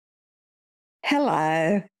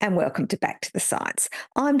Hello and welcome to Back to the Science.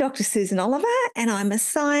 I'm Dr. Susan Oliver and I'm a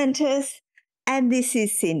scientist, and this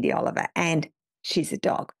is Cindy Oliver and she's a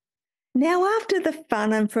dog. Now, after the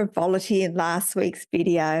fun and frivolity in last week's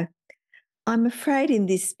video, I'm afraid in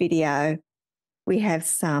this video we have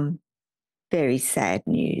some very sad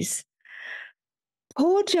news.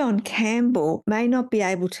 Poor John Campbell may not be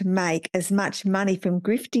able to make as much money from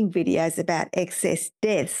grifting videos about excess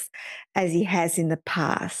deaths as he has in the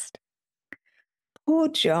past. Poor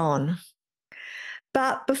John.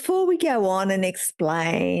 But before we go on and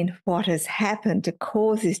explain what has happened to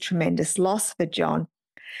cause this tremendous loss for John,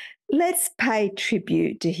 let's pay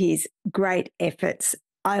tribute to his great efforts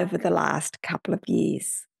over the last couple of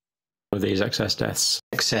years. These excess deaths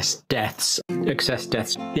in the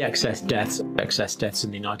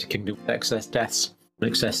United Kingdom, excess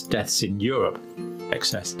deaths in Europe,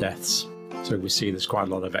 excess deaths. So we see there's quite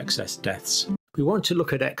a lot of excess deaths. We want to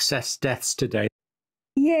look at excess deaths today.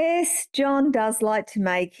 Yes, John does like to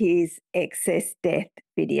make his excess death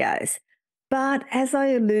videos, but as I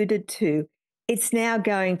alluded to, it's now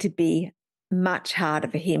going to be much harder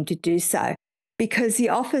for him to do so because the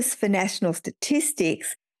Office for National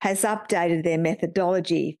Statistics has updated their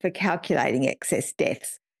methodology for calculating excess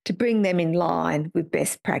deaths to bring them in line with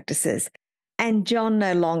best practices, and John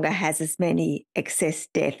no longer has as many excess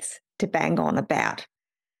deaths to bang on about.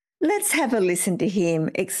 Let's have a listen to him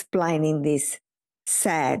explaining this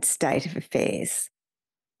sad state of affairs.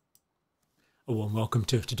 A warm welcome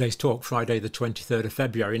to today's talk, Friday the 23rd of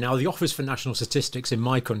February. Now, the Office for National Statistics in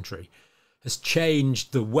my country has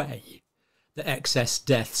changed the way that excess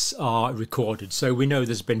deaths are recorded. So we know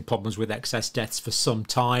there's been problems with excess deaths for some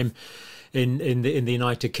time in the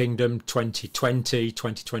United Kingdom, 2020,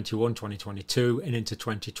 2021, 2022 and into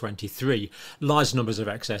 2023. Large numbers of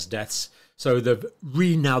excess deaths. So they're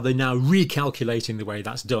now recalculating the way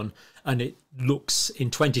that's done, and it looks in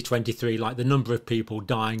 2023 like the number of people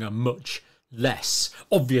dying are much less.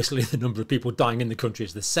 Obviously, the number of people dying in the country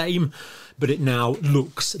is the same, but it now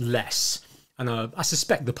looks less. And I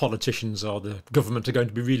suspect the politicians or the government are going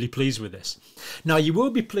to be really pleased with this. Now, you will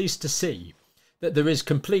be pleased to see that there is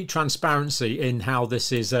complete transparency in how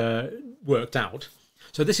this is worked out.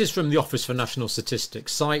 So this is from the Office for National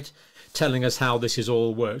Statistics site telling us how this is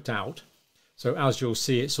all worked out. So as you'll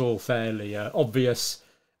see, it's all fairly obvious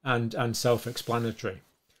and self-explanatory.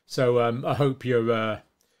 So I hope you're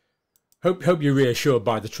hope you're reassured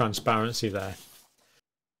by the transparency there.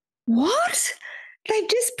 What? They've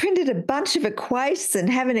just printed a bunch of equations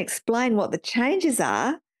and haven't explained what the changes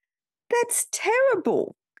are? That's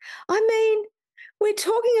terrible. I mean, we're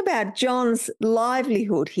talking about John's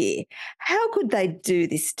livelihood here. How could they do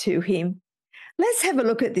this to him? Let's have a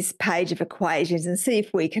look at this page of equations and see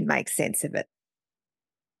if we can make sense of it.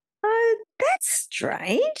 Oh, that's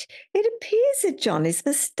strange. It appears that John is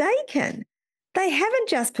mistaken. They haven't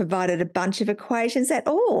just provided a bunch of equations at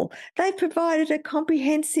all. They've provided a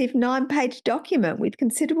comprehensive 9-page document with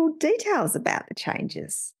considerable details about the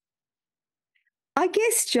changes. I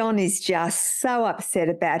guess John is just so upset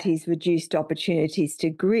about his reduced opportunities to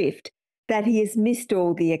grift that he has missed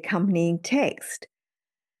all the accompanying text.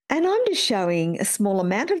 And I'm just showing a small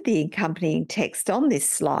amount of the accompanying text on this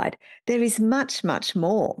slide. There is much, much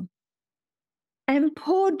more. And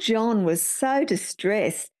poor John was so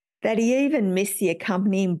distressed that he even missed the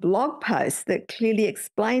accompanying blog post that clearly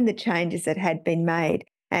explained the changes that had been made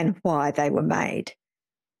and why they were made.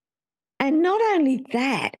 And not only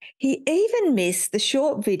that, he even missed the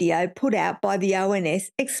short video put out by the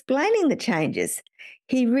ONS explaining the changes.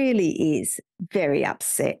 He really is very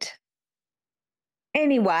upset.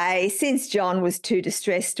 Anyway, since John was too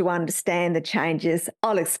distressed to understand the changes,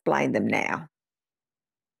 I'll explain them now.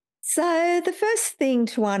 So the first thing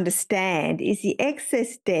to understand is the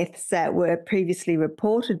excess deaths that were previously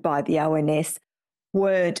reported by the ONS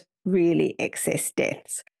weren't really excess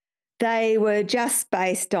deaths. They were just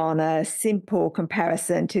based on a simple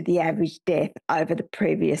comparison to the average death over the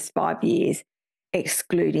previous 5 years,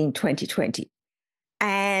 excluding 2020.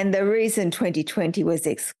 And the reason 2020 was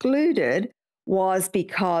excluded was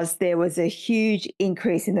because there was a huge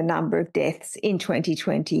increase in the number of deaths in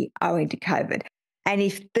 2020 owing to COVID. And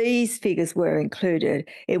if these figures were included,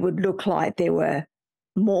 it would look like there were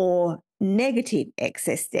more negative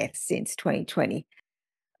excess deaths since 2020.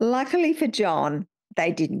 Luckily for John,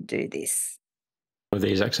 they didn't do this.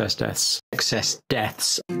 These excess deaths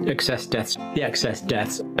in the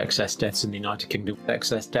United Kingdom,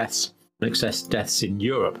 excess deaths in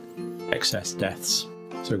Europe, excess deaths.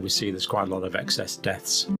 So we see there's quite a lot of excess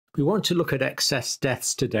deaths. We want to look at excess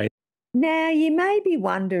deaths today. Now, you may be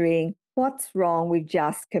wondering what's wrong with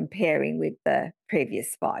just comparing with the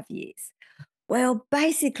previous 5 years. Well,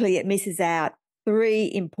 basically, it misses out three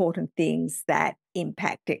important things that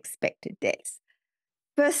impact expected deaths.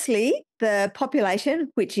 Firstly, the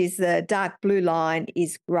population, which is the dark blue line,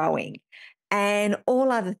 is growing. And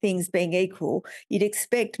all other things being equal, you'd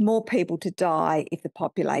expect more people to die if the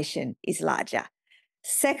population is larger.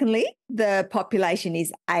 Secondly, the population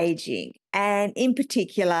is ageing, and in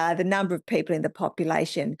particular, the number of people in the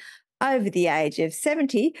population over the age of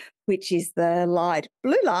 70, which is the light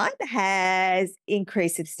blue line, has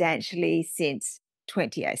increased substantially since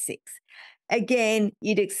 2006. Again,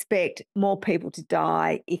 you'd expect more people to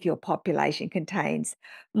die if your population contains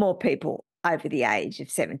more people over the age of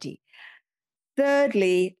 70.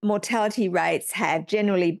 Thirdly, mortality rates have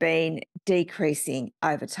generally been decreasing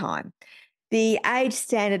over time. The age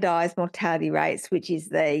standardised mortality rates, which is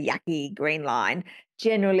the yucky green line,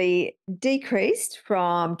 generally decreased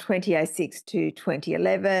from 2006 to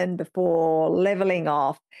 2011 before levelling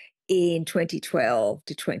off in 2012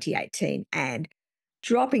 to 2018 and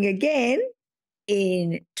dropping again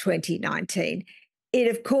in 2019. It,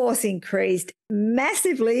 of course, increased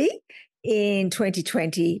massively in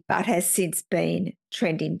 2020, but has since been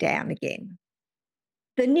trending down again.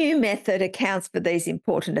 The new method accounts for these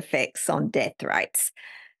important effects on death rates.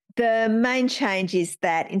 The main change is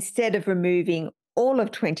that instead of removing all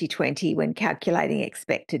of 2020 when calculating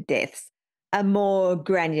expected deaths, a more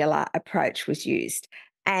granular approach was used,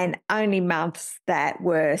 and only months that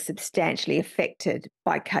were substantially affected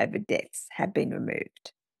by COVID deaths have been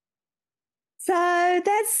removed. So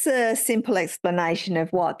that's a simple explanation of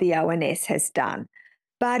what the ONS has done.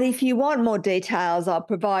 But if you want more details, I'll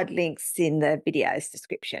provide links in the video's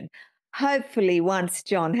description. Hopefully, once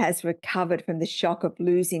John has recovered from the shock of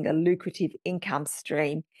losing a lucrative income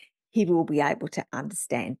stream, he will be able to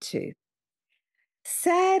understand too.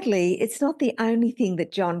 Sadly, it's not the only thing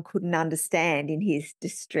that John couldn't understand in his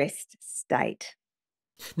distressed state.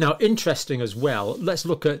 Now, interesting as well, let's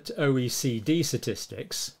look at OECD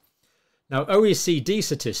statistics. Now, OECD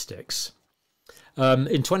statistics,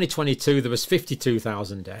 in 2022, there was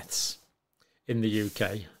 52,000 deaths in the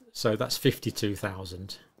UK. So that's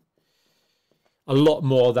 52,000. A lot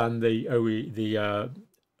more than the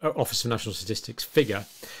Office for National Statistics figure.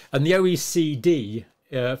 And the OECD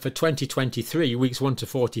for 2023, weeks 1 to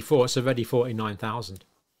 44, it's already 49,000.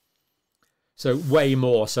 So way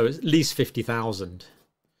more. So it's at least 50,000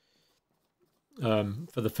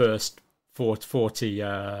 for the first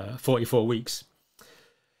 44 weeks.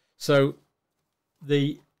 So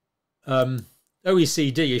the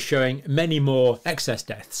OECD is showing many more excess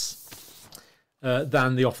deaths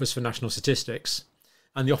than the Office for National Statistics.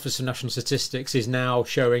 And the Office for National Statistics is now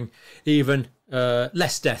showing even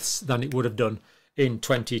less deaths than it would have done in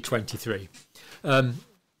 2023.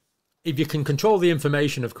 If you can control the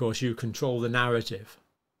information, of course, you control the narrative.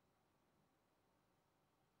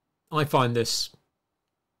 I find this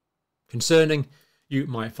concerning. You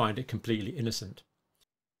might find it completely innocent.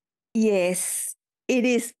 Yes, it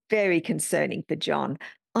is very concerning for John.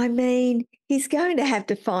 I mean, he's going to have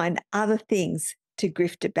to find other things to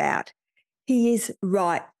grift about. He is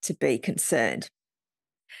right to be concerned.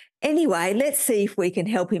 Anyway, let's see if we can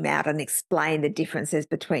help him out and explain the differences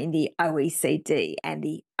between the OECD and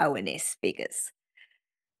the ONS figures.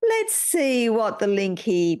 Let's see what the link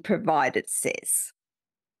he provided says.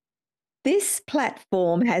 This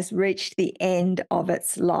platform has reached the end of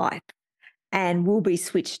its life and will be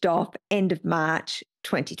switched off end of March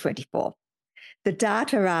 2024. The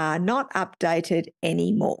data are not updated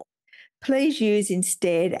anymore. Please use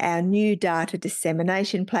instead our new data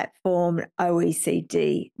dissemination platform,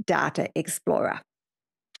 OECD Data Explorer.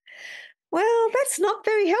 Well, that's not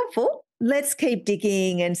very helpful. Let's keep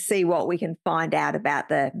digging and see what we can find out about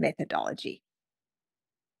the methodology.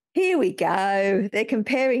 Here we go. They're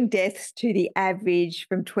comparing deaths to the average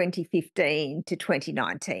from 2015 to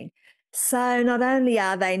 2019. So not only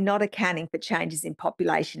are they not accounting for changes in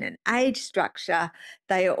population and age structure,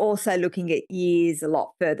 they are also looking at years a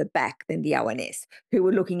lot further back than the ONS, who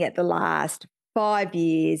were looking at the last 5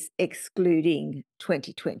 years, excluding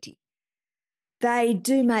 2020. They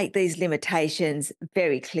do make these limitations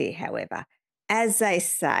very clear, however. As they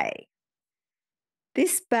say,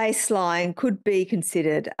 this baseline could be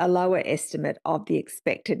considered a lower estimate of the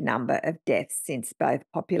expected number of deaths, since both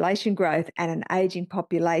population growth and an ageing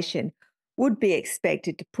population would be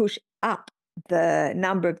expected to push up the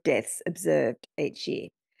number of deaths observed each year.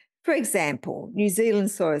 For example, New Zealand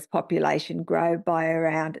saw its population grow by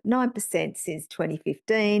around 9% since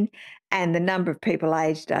 2015, and the number of people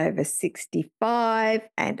aged 65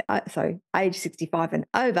 and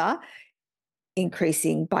over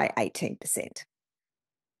increasing by 18%.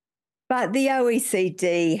 But the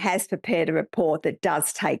OECD has prepared a report that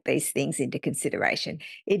does take these things into consideration.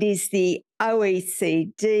 It is the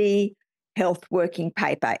OECD Health Working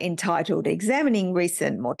Paper entitled Examining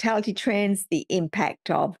Recent Mortality Trends, the Impact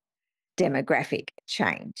of Demographic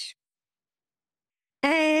Change.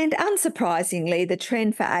 And unsurprisingly, the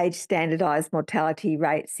trend for age standardised mortality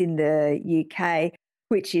rates in the UK,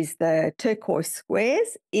 which is the turquoise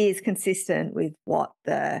squares, is consistent with what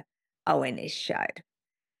the ONS showed.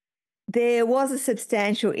 There was a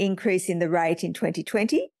substantial increase in the rate in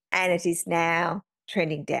 2020, and it is now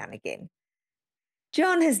trending down again.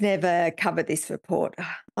 John has never covered this report.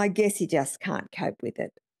 I guess he just can't cope with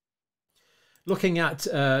it. Looking at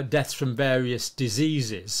deaths from various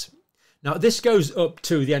diseases. Now, this goes up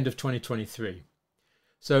to the end of 2023.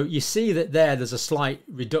 So you see that there's a slight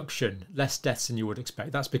reduction, less deaths than you would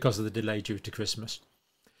expect. That's because of the delay due to Christmas.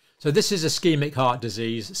 So this is ischemic heart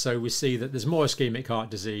disease. So we see that there's more ischemic heart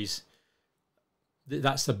disease.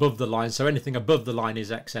 That's above the line. So anything above the line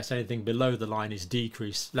is excess. Anything below the line is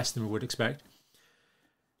decrease, less than we would expect.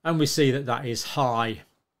 And we see that that is high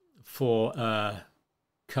for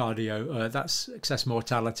cardio. That's excess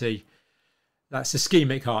mortality. That's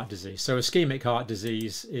ischemic heart disease. So ischemic heart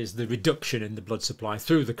disease is the reduction in the blood supply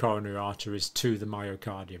through the coronary arteries to the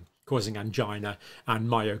myocardium, causing angina and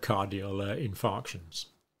myocardial infarctions.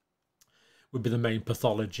 Would be the main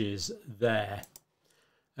pathologies there.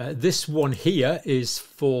 This one here is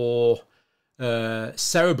for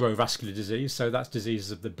cerebrovascular disease. So that's diseases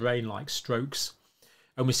of the brain like strokes.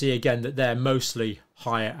 And we see again that they're mostly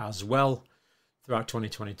higher as well throughout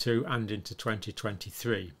 2022 and into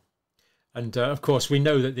 2023. And of course, we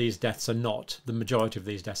know that these deaths are not, the majority of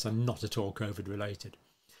these deaths are not at all COVID related.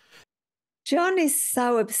 John is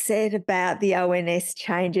so upset about the ONS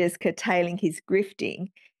changes curtailing his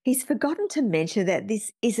grifting, he's forgotten to mention that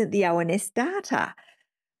this isn't the ONS data.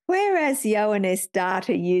 Whereas the ONS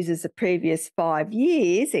data uses the previous 5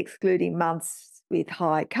 years, excluding months with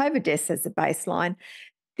high COVID deaths as a baseline,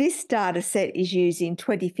 this data set is using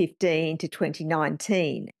 2015 to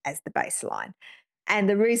 2019 as the baseline. And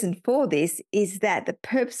the reason for this is that the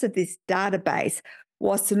purpose of this database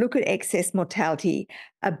was to look at excess mortality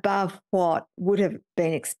above what would have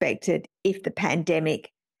been expected if the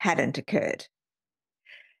pandemic hadn't occurred.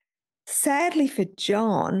 Sadly for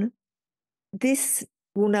John, this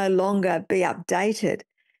will no longer be updated.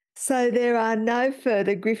 So there are no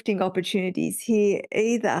further grifting opportunities here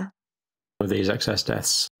either. These excess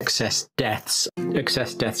deaths in the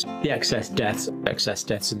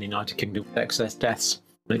United Kingdom, excess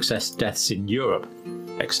deaths in Europe,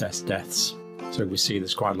 excess deaths. So we see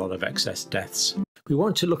there's quite a lot of excess deaths. We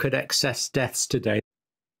want to look at excess deaths today.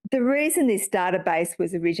 The reason this database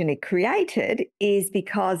was originally created is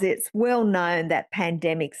because it's well known that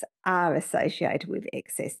pandemics are associated with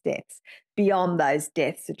excess deaths beyond those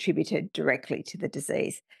deaths attributed directly to the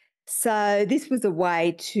disease. So this was a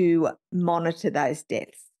way to monitor those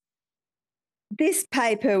deaths. This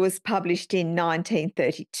paper was published in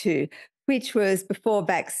 1932, which was before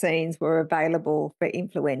vaccines were available for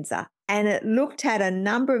influenza, and it looked at a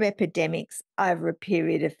number of epidemics over a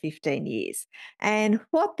period of 15 years. And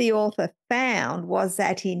what the author found was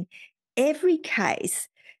that in every case,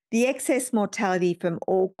 the excess mortality from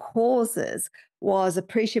all causes was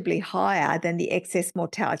appreciably higher than the excess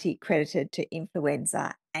mortality credited to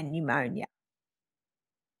influenza and pneumonia.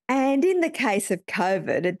 And in the case of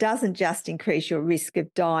COVID, it doesn't just increase your risk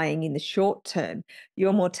of dying in the short term,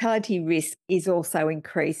 your mortality risk is also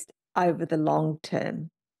increased over the long term.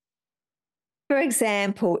 For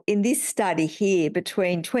example, in this study here,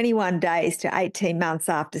 between 21 days to 18 months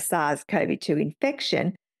after SARS-CoV-2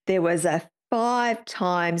 infection, there was a 5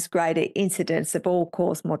 times greater incidence of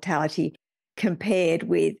all-cause mortality compared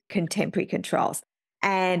with contemporary controls,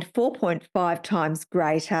 and 4.5 times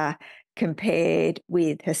greater compared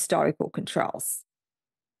with historical controls.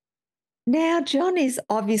 Now, John is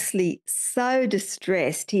obviously so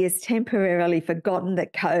distressed, he has temporarily forgotten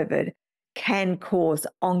that COVID can cause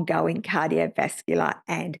ongoing cardiovascular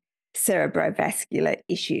and cerebrovascular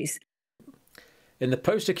issues. In the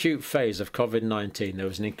post-acute phase of COVID-19, there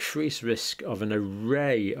was an increased risk of an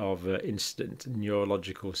array of instant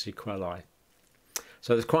neurological sequelae.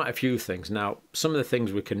 So there's quite a few things. Now, some of the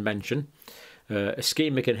things we can mention,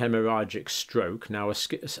 ischemic and hemorrhagic stroke. Now, a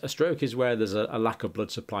stroke is where there's a lack of blood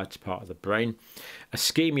supply to part of the brain.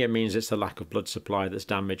 Ischemia means it's the lack of blood supply that's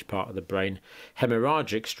damaged part of the brain.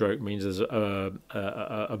 Hemorrhagic stroke means there's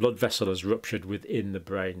a blood vessel has ruptured within the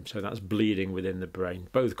brain, so that's bleeding within the brain.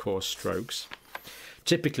 Both cause strokes.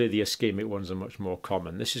 Typically, the ischemic ones are much more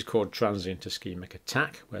common. This is called transient ischemic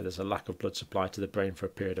attack, where there's a lack of blood supply to the brain for a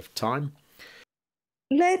period of time.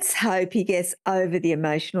 Let's hope he gets over the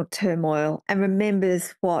emotional turmoil and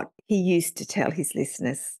remembers what he used to tell his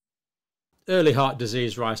listeners. Early heart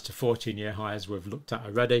disease rise to 14-year highs we've looked at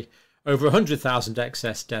already. Over 100,000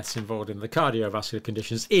 excess deaths involved in the cardiovascular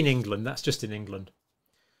conditions in England. That's just in England.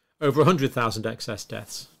 Over 100,000 excess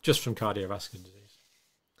deaths just from cardiovascular disease.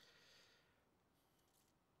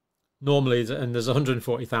 Normally, and there's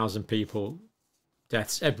 140,000 people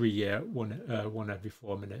deaths every year, one every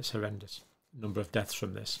 4 minutes. Horrendous number of deaths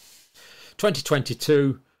from this.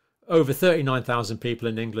 2022, over 39,000 people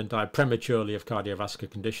in England died prematurely of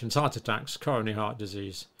cardiovascular conditions, heart attacks, coronary heart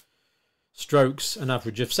disease, strokes, an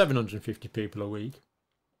average of 750 people a week,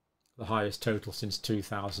 the highest total since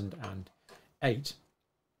 2008.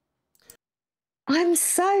 I'm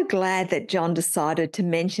so glad that John decided to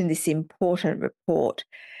mention this important report.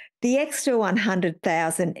 The extra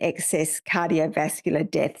 100,000 excess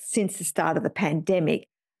cardiovascular deaths since the start of the pandemic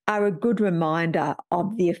are a good reminder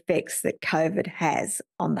of the effects that COVID has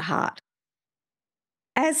on the heart.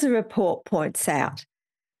 As the report points out,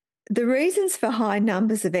 the reasons for high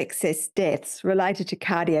numbers of excess deaths related to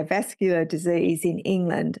cardiovascular disease in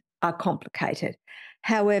England are complicated.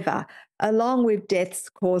 However, along with deaths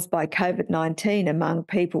caused by COVID-19 among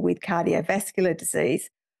people with cardiovascular disease,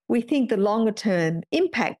 we think the longer-term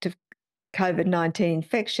impact of COVID-19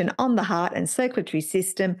 infection on the heart and circulatory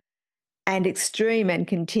system and extreme and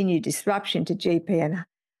continued disruption to GP and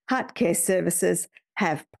heart care services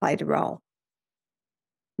have played a role.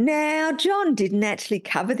 Now, John didn't actually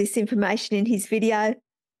cover this information in his video,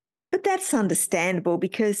 but that's understandable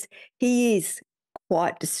because he is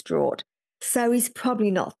quite distraught, so he's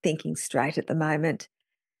probably not thinking straight at the moment.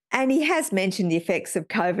 And he has mentioned the effects of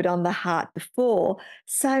COVID on the heart before,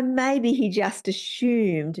 so maybe he just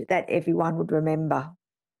assumed that everyone would remember.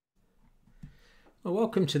 Well,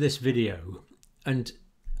 welcome to this video, and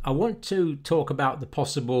I want to talk about the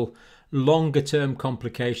possible longer-term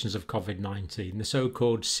complications of COVID-19, the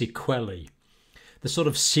so-called sequelae, the sort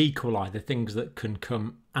of sequelae, the things that can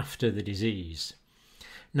come after the disease.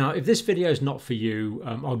 Now, if this video is not for you,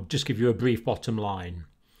 I'll just give you a brief bottom line.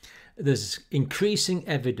 There's increasing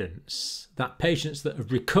evidence that patients that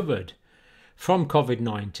have recovered from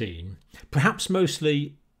COVID-19, perhaps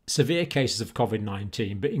mostly severe cases of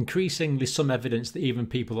COVID-19, but increasingly some evidence that even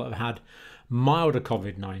people that have had milder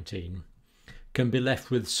COVID-19 can be left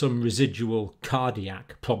with some residual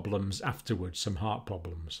cardiac problems afterwards, some heart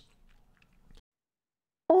problems.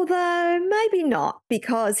 Although maybe not,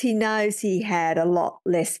 because he knows he had a lot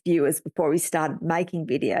less viewers before he started making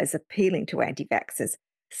videos appealing to anti-vaxxers.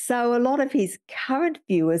 So a lot of his current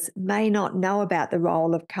viewers may not know about the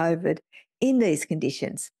role of COVID in these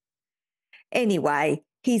conditions. Anyway,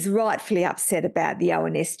 he's rightfully upset about the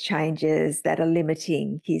ONS changes that are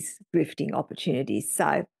limiting his grifting opportunities,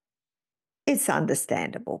 so it's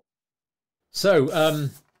understandable. So,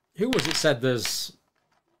 who was it said there's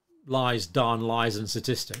lies, darn lies and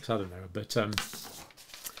statistics? I don't know, but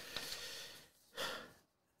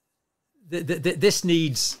this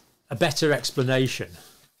needs a better explanation,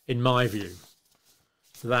 in my view,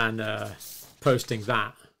 than posting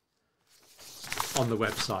that on the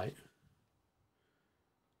website.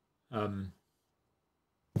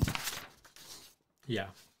 Yeah.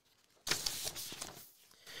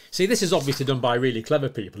 See, this is obviously done by really clever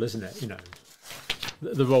people, isn't it? You know,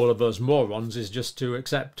 the role of us morons is just to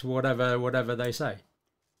accept whatever they say.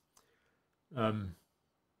 I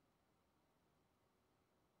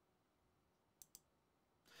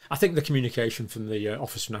think the communication from the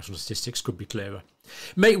Office for National Statistics could be clearer.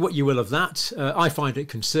 Make what you will of that. I find it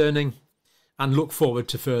concerning and look forward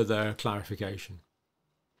to further clarification.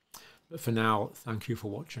 But for now, thank you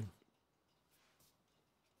for watching.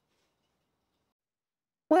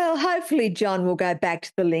 Well, hopefully John will go back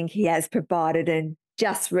to the link he has provided and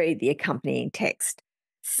just read the accompanying text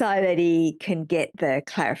so that he can get the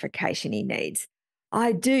clarification he needs.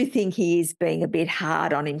 I do think he is being a bit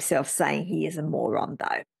hard on himself saying he is a moron,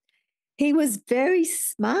 though. He was very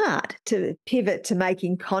smart to pivot to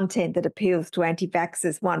making content that appeals to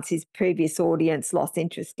anti-vaxxers once his previous audience lost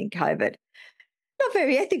interest in COVID. Not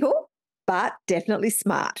very ethical, but definitely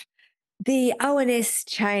smart. The ONS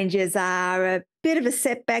changes are a bit of a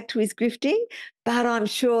setback to his grifting, but I'm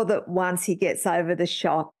sure that once he gets over the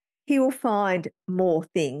shock, he will find more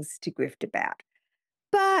things to grift about.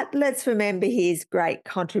 But let's remember his great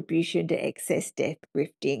contribution to excess death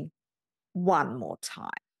grifting one more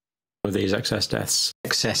time. These excess deaths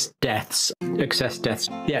in the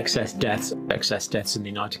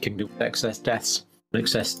United Kingdom, excess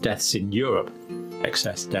deaths in Europe,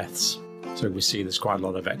 excess deaths. So we see there's quite a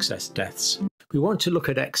lot of excess deaths. We want to look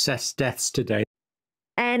at excess deaths today.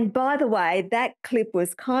 And by the way, that clip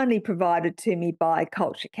was kindly provided to me by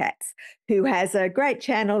Culture Catz, who has a great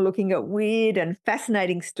channel looking at weird and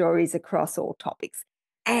fascinating stories across all topics.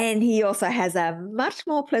 And he also has a much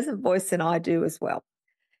more pleasant voice than I do as well.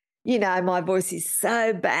 You know, my voice is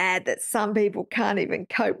so bad that some people can't even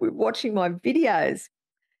cope with watching my videos.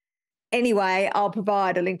 Anyway, I'll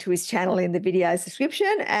provide a link to his channel in the video's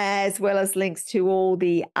description, as well as links to all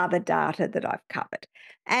the other data that I've covered.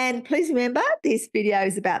 And please remember, this video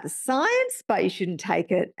is about the science, but you shouldn't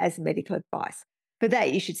take it as medical advice. For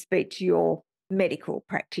that, you should speak to your medical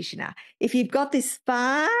practitioner. If you've got this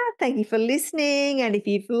far, thank you for listening. And if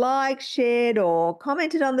you've liked, shared, or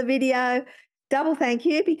commented on the video, double thank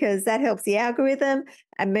you, because that helps the algorithm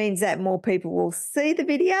and means that more people will see the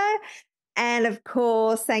video. And of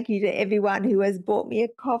course, thank you to everyone who has bought me a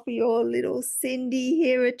coffee or little Cindy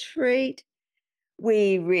here a treat.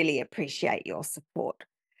 We really appreciate your support.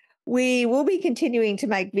 We will be continuing to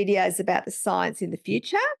make videos about the science in the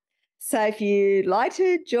future. So if you'd like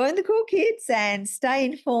to join the cool kids and stay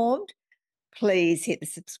informed, please hit the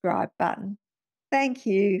subscribe button. Thank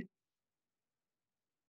you.